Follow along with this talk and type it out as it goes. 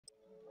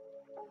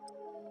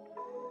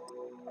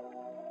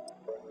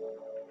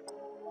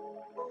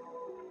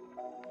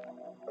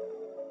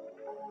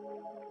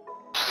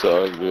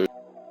sucks, dude.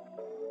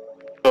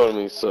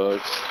 Totally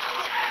sucks.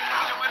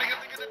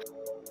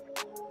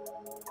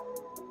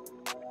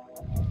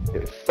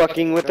 You're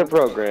fucking with the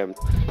program.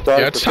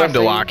 Yeah, it's time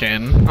to lock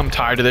in. I'm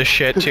tired of this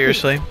shit,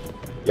 seriously.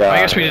 Yeah,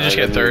 I guess we did just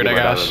get third, I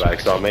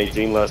guess. So I'm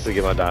 18 less to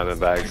get my diamond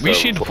back. We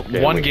should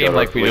one game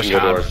like we just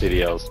had. Our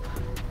CDLs.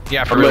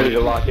 Yeah, for I'm real. ready to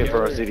lock in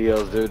for our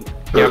CDLs, dude.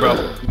 Yeah,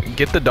 bro.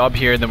 Get the dub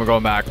here, and then we're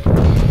going back.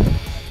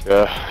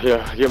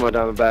 Yeah, get my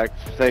diamond back.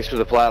 Thanks for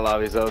the plat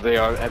lobbies, though. They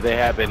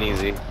have been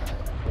easy.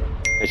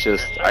 It's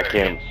just I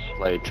can't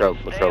play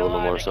trouble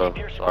no more. So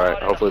all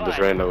right. Hopefully this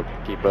rain will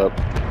keep up.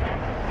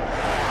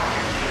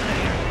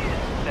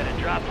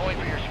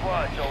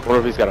 I wonder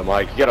if he's got a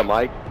mic. You got a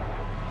mic?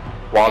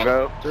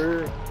 Wago?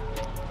 Sure.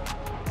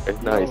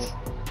 Okay, nice.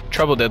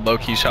 Trouble did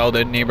low-key sell,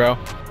 didn't he, bro?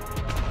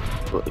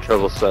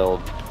 Trouble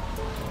sold.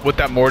 With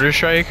that mortar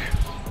strike?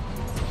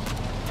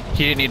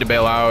 He didn't need to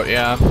bail out,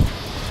 yeah.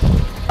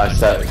 I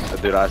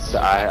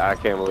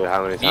can't believe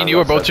how many times. Me and you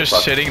were both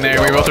just sitting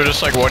there. We both were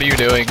just like, what are you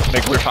doing?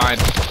 Like, we're fine.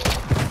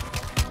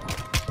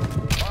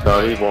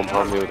 No, he won't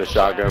pump me with a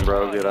shotgun,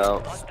 bro. Get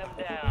out.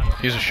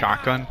 He's a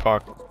shotgun?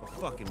 Fuck.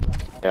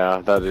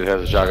 Yeah, that dude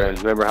has a shotgun.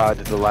 Remember how I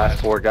did the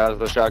last 4 guys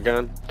with a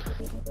shotgun?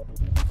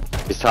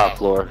 He's top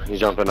floor. He's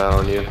jumping out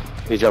on you.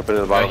 He's jumping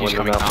in the bottom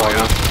window now for you.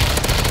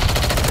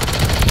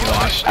 He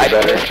lost. You're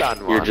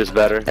better. You're just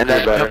better. You're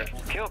better.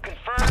 Kill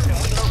confirmed, and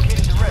we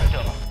located the rest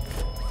of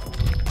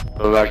them.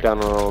 Go back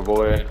down on our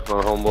boy,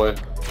 our homeboy.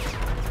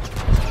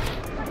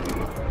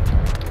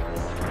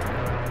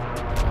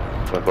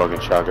 My fucking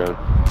shotgun.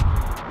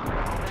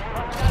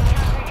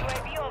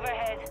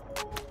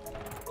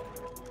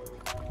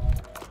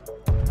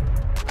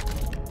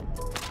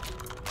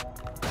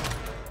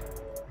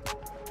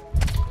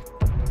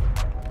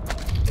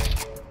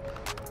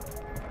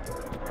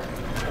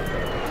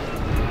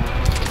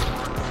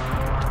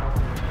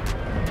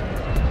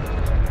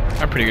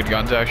 I'm pretty good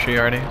guns actually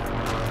already.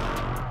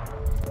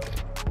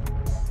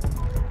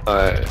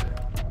 Alright.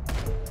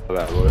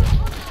 That wood.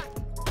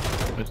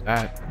 What's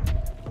that?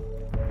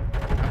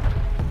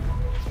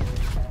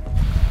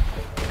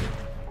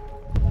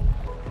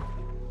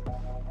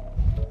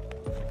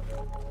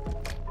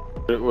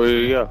 Where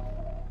did you go?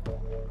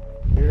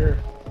 Here.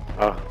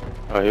 Oh,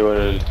 he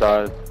went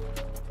inside.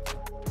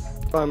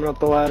 Climbing up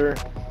the ladder.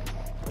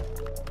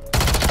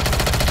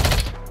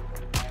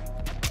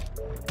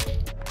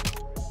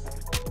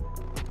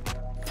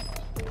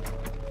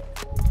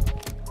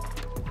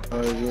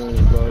 Oh, he's doing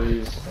his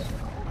buddies.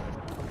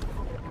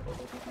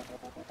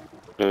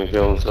 Gonna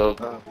kill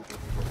himself? I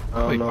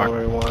don't know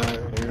where he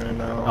went here right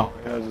now.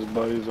 He has his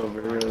buddies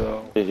over here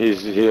though.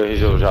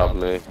 He's over top of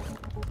me.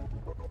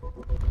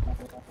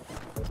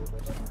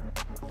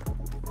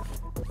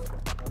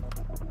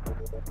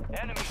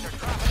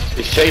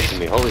 He's chasing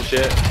me, holy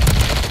shit.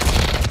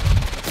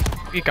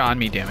 Peek on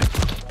me, damn it.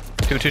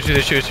 Two.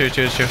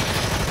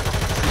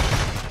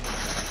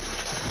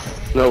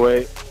 No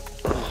way.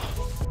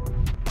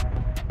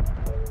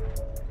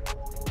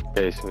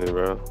 Chasing me,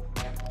 bro.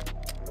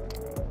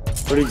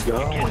 Where'd he go?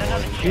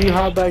 Did he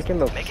hop back in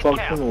the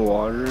fucking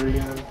water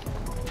again?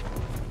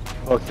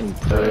 Fucking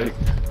prick.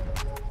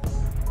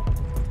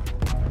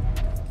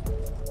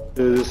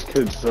 Dude, this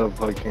kid's so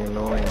fucking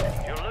annoying.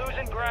 You're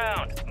losing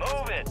ground.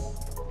 Move it.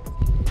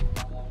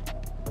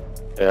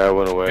 Yeah, I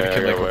went away. I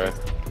got away.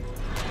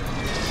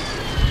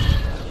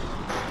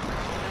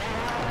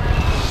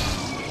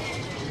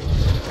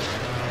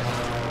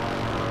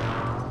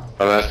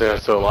 I'm asking I'm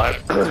still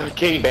alive.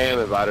 King Bam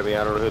invited me.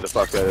 I don't know who the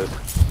fuck that is.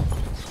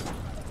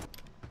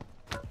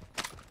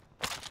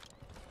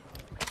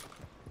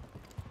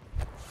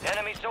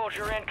 Enemy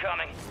soldier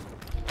incoming.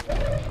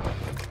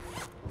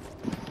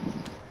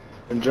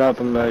 And drop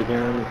him back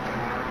in.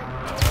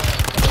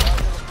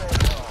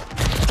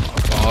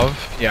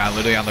 Above? Yeah,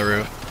 literally on the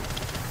roof.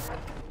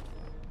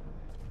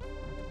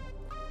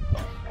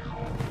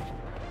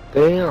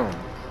 Damn.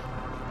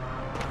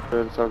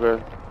 Good, it's all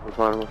good. We're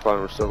fine,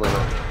 we're still in it.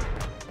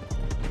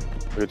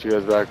 We'll get you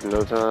guys back in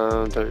no time,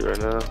 I'll tell you right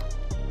now.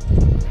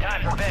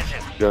 Time for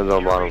vengeance. Guns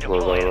on bottom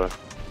floor, by the way.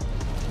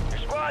 Your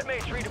squad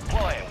mates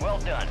redeploying. Well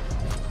done.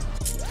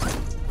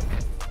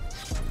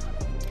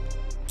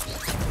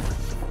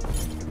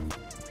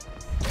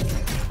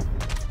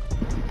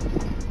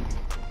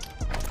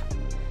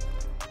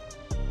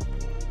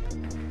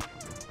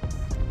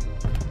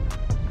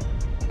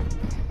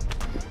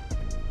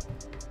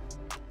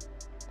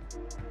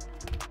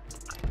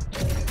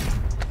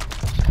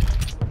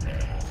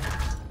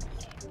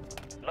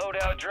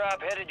 Loadout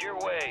drop headed your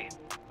way.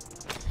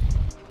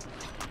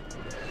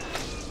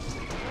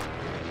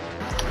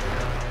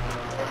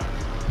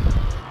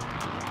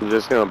 I'm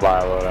just gonna buy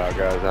a loadout,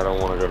 guys. I don't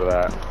want to go to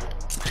that.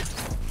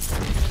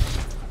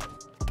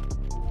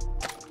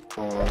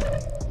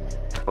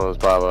 Well, let's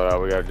buy a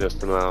loadout. We got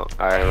just amount.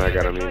 I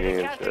got a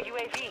mini and shit.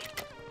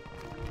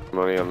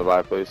 Money on the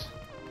buy, please.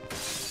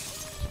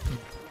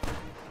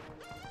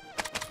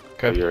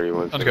 Okay. You already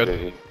went. Sounds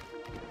good.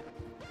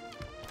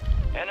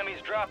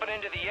 Enemies dropping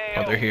into the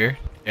AO. Oh, they're here?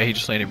 Yeah, he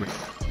just landed.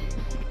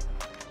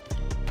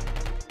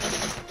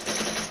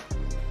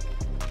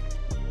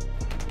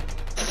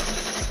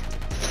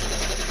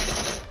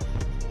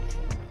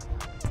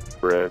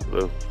 Red,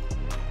 blue.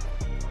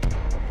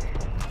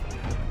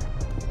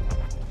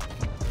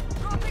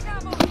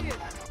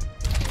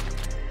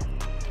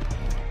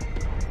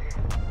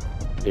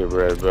 You're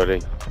red,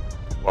 buddy.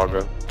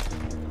 Walker.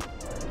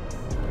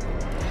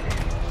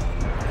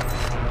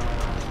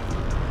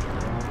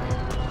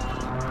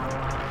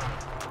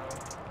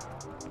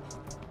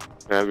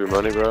 Can I have your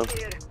money, bro?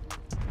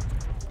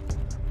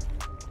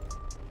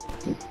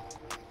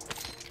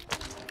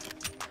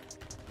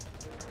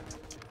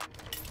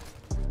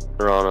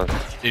 They're on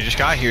us. You just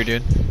got here,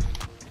 dude.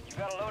 You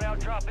got a loadout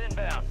drop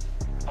inbound.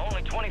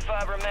 Only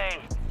 25 remain.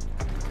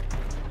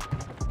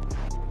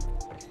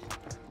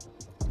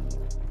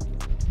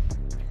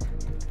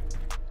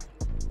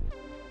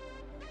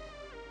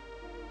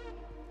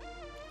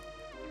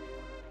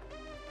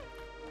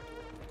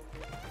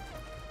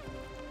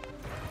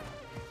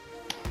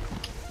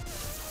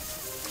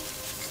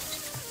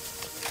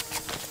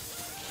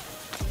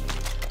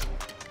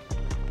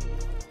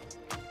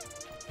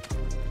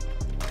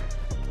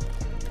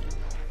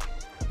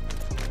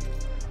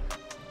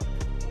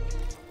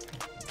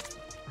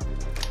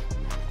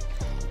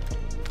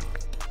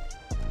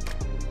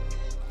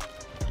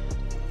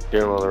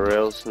 Get him on the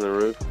rails and the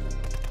roof.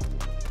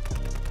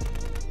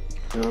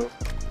 Yeah.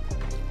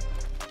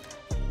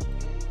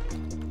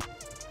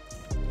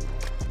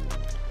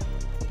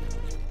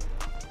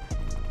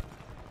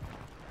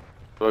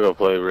 We'll go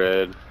play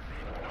red.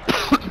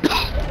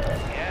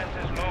 Gas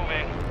is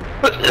moving.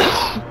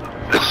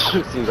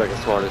 Seems like the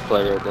smartest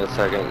player at this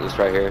second, just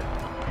right here.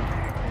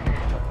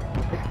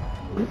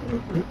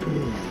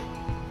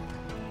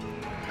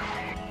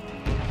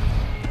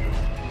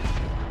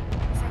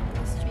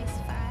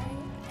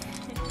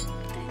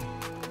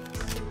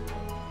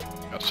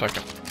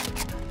 Second.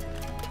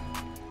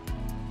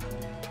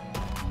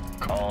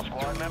 All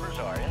squad members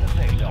are in the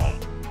safe zone.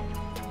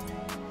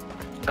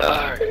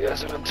 Alright,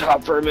 guys, I'm on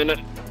top for a minute.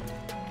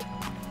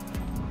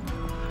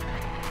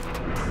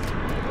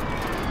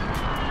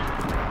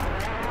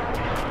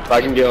 If I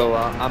can go,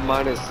 I'm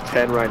minus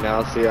 10 right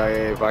now,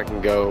 CIA. If I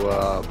can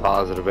go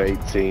positive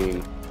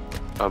 18,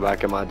 I'm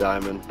back in my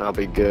diamond. I'll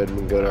be good. We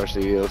can go to our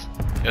CEOs.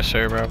 Yes,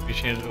 sir, bro. You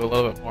should do a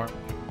little bit more.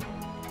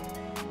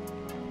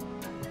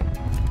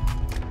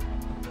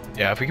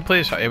 Yeah, if we can play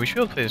this out, yeah, we should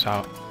be able to play this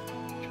out.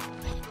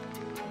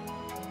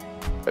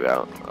 Get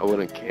out. I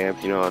wouldn't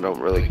camp. You know, I don't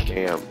really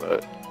camp,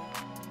 but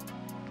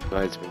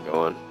night's been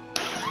going.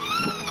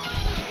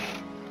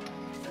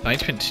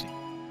 Night's been.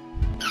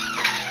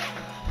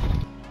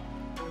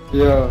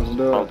 Yeah,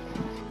 no.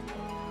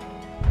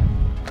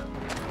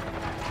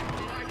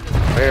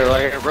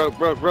 Right here, broke.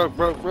 Didn't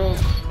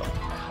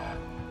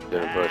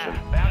push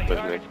him. Bounty Push me.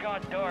 target's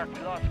gone dark. We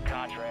lost the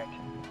contract.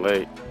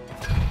 Late.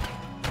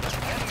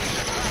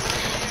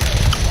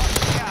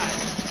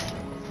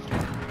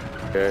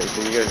 Okay,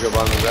 can you guys go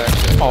behind the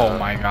back? Oh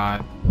my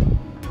god.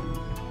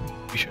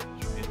 We should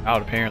be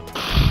out apparently.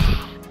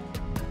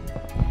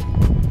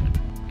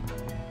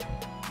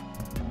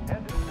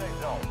 Head to the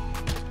safe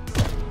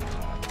zone.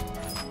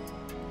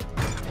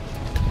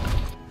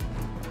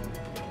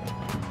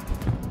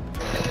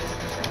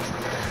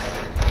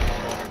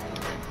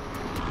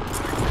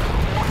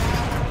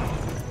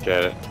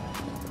 Get it.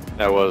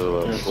 That was a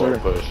little Yes, slow sir.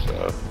 push,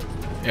 so.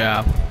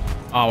 Yeah.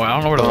 Oh, well, I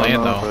don't know where to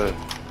land no.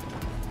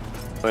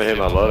 though. I hit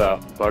my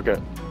loadout. Fuck it.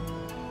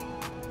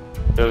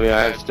 Feel me,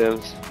 I have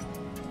stems.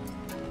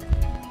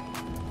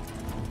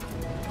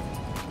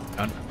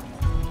 Done.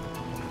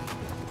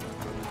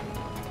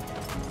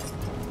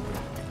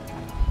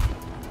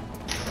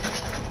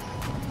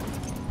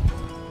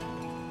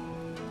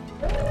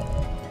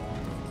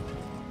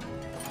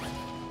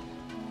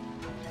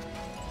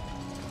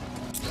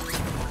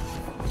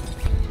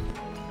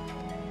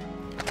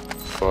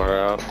 Far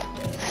out.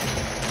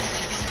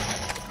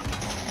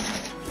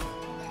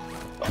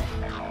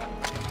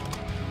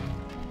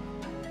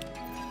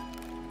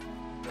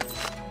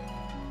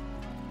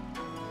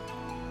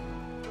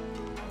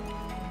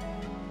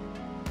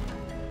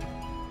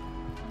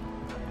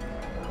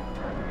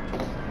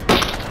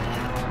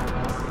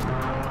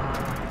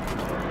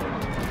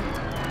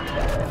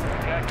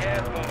 Got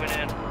gas moving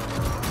in.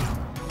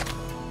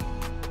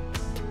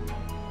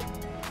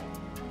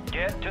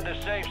 Get to the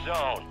safe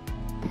zone.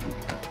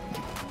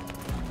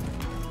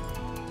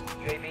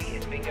 UAV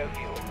is bingo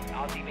fuel.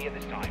 RTV at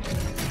this time.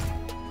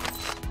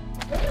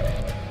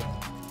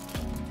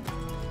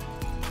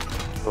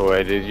 Oh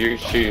wait, dude, you're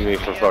shooting me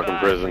from fucking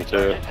prison too.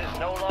 Resurgence is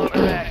no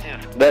longer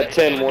active. That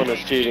 10-1 is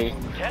cheating.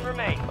 10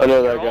 remain. I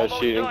know that You're guy's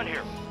almost cheating. done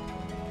here.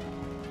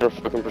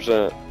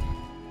 100%.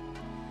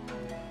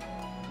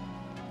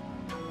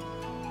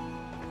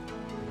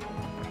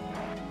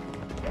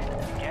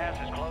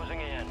 Gas is closing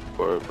in.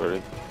 Forward,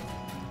 buddy.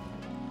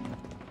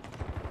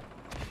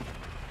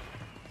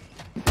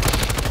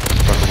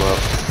 Fuck him up.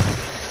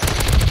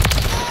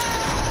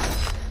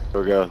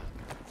 There we go.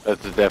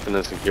 That's a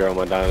definite secure on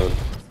my diamond.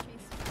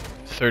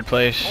 Third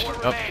place. Four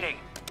Oh, remaining.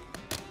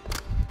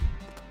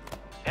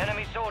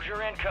 Enemy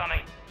soldier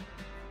incoming.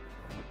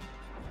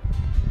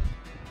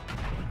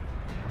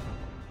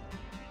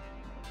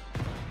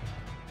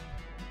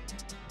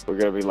 We're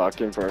gonna be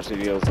locked in for our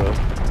CDLs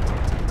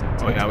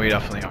though. Oh yeah, we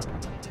definitely are.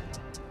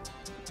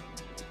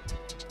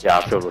 Yeah,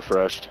 I feel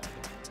refreshed.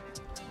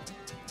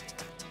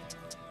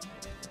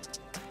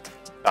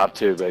 Top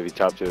 2, baby,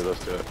 top 2.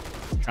 Let's do it.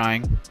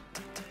 Trying.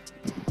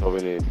 That's what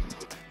we need.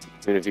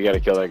 I mean, if you gotta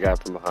kill that guy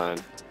from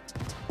behind.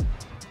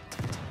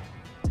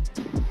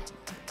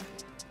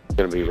 It's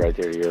gonna be right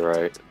there to your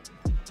right.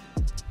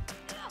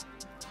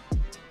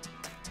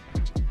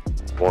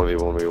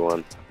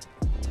 1v1v1.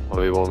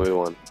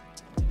 1v1v1.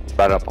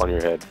 Right up on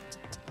your head.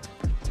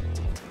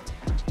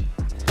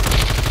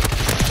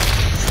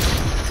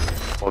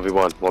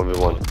 1v1,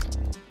 1v1.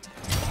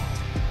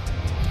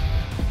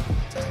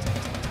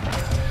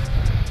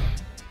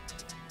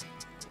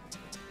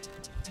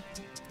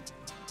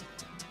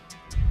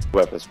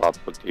 Weapons pop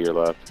up to your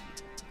left.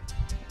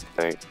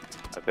 I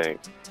think.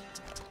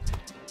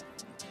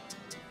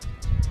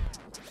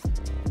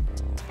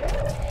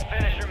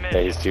 Finish your mission.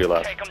 Yeah, he's to your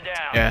left. Take him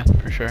down. Yeah,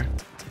 for sure.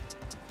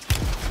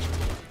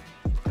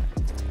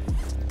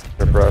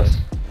 Here for us.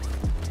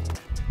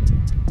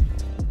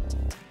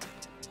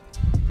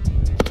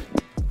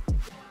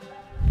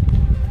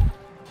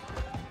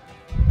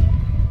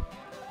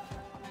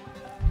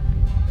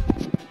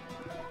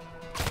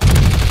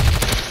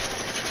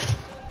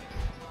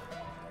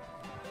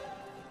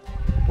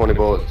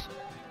 Bullets.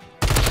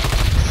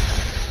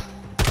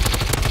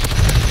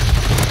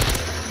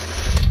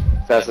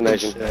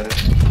 Assassination.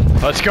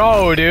 Let's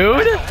go,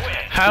 dude.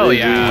 Hell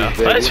yeah.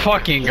 baby. Let's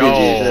fucking go.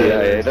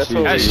 CIA. That's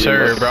what Yes, we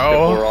sir, do.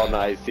 bro. We're all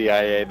night,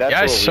 CIA. That's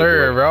Yes, what we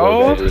sir, do,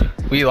 bro. baby.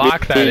 We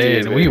lock that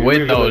in. We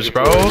win those,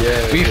 bro.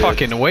 Yeah, We dude.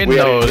 fucking win We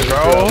had a those, good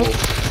bro. trouble.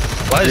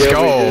 Let's Yeah,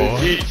 go.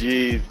 we did.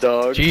 GG's,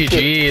 dog.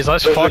 GG's.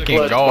 Let's That's a fucking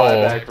clutch go.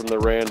 buyback from the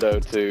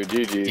rando too.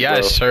 GG's. Yes,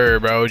 bro. sir,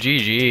 bro.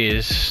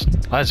 GG's.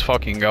 Let's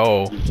fucking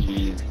go.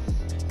 GG's.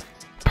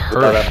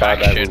 Without that buyback,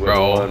 Perfection, we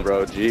bro. would've won,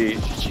 bro.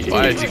 GG.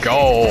 Let's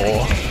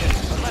go.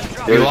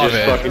 We Dude, love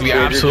just it. fucking We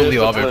trigger absolutely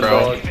love it, discipline,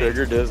 bro. dog.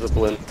 Trigger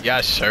discipline.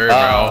 Yes, sir,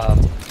 bro.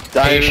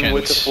 Diamond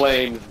with the Patience.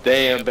 flames.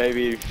 Damn,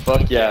 baby.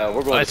 Fuck yeah.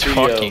 We're going Let's to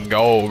fucking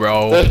go,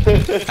 bro.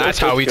 That's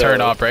how we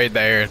turn up right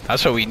there.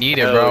 That's what we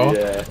needed, Hell bro.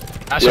 Yeah.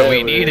 That's what we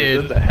man.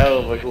 needed. That's a hell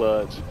of a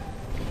clutch.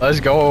 Let's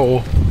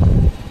go.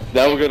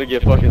 Now we're gonna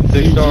get fucking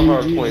 6-star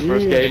hard point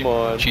first game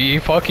on. G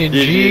fucking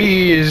GG.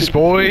 G's,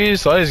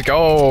 boys. Let's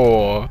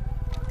go.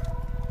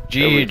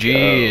 There we go,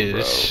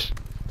 GG's.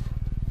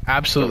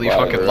 Absolutely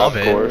fucking Survivor, love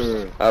of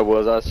it.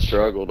 course. I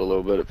struggled a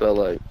little bit, it felt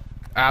like.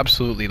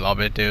 Absolutely love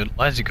it, dude.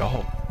 Let's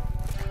go.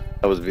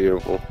 That was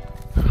beautiful.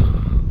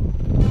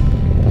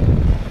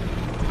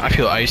 I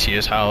feel icy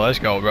as hell. Let's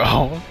go,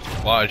 bro.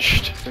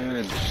 Clutched.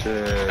 Good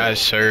shit.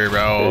 Yes, sir,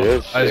 bro.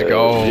 Good Let's shit.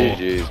 go.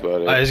 GG's,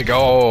 buddy. Let's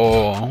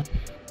go.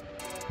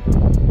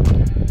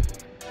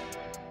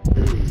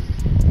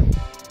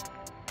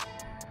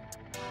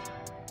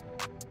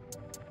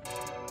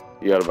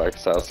 You got a back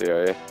style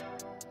CIA.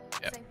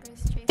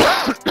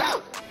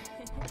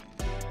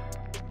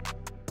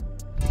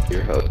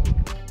 Your hook.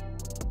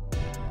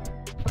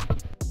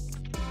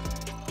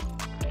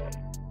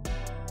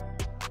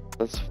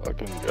 Let's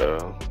fucking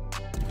go.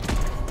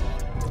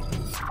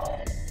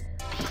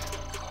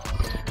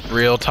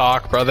 Real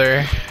talk,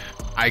 brother.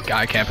 I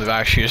can't believe I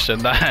actually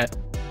said that.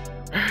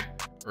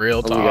 Real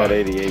Only talk. got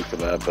 88 for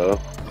that, though.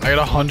 I got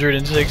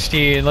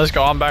 116. Let's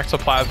go. I'm back to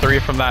plat 3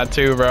 from that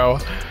too, bro.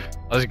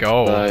 Let's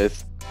go.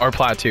 Nice. Or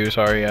plat 2,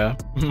 sorry, yeah.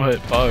 But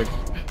fuck.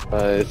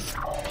 Nice.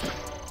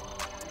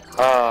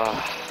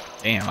 Ah.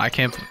 Damn, I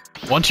can't.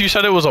 Once you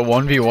said it was a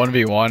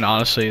 1v1v1,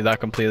 honestly, that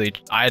completely.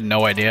 I had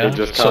no idea. It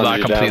just So calmed that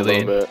you down a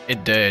completely. little bit.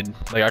 It did.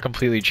 Like, I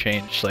completely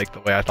changed, like, the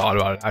way I thought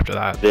about it after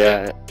that.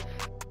 Yeah.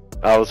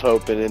 I was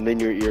hoping, and then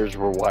your ears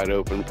were wide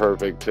open,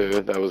 perfect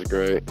too. That was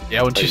great.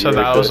 Yeah, once you Like, said that,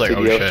 like I was the like,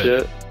 oh CDL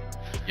shit.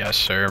 Yes,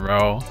 sir,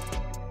 bro.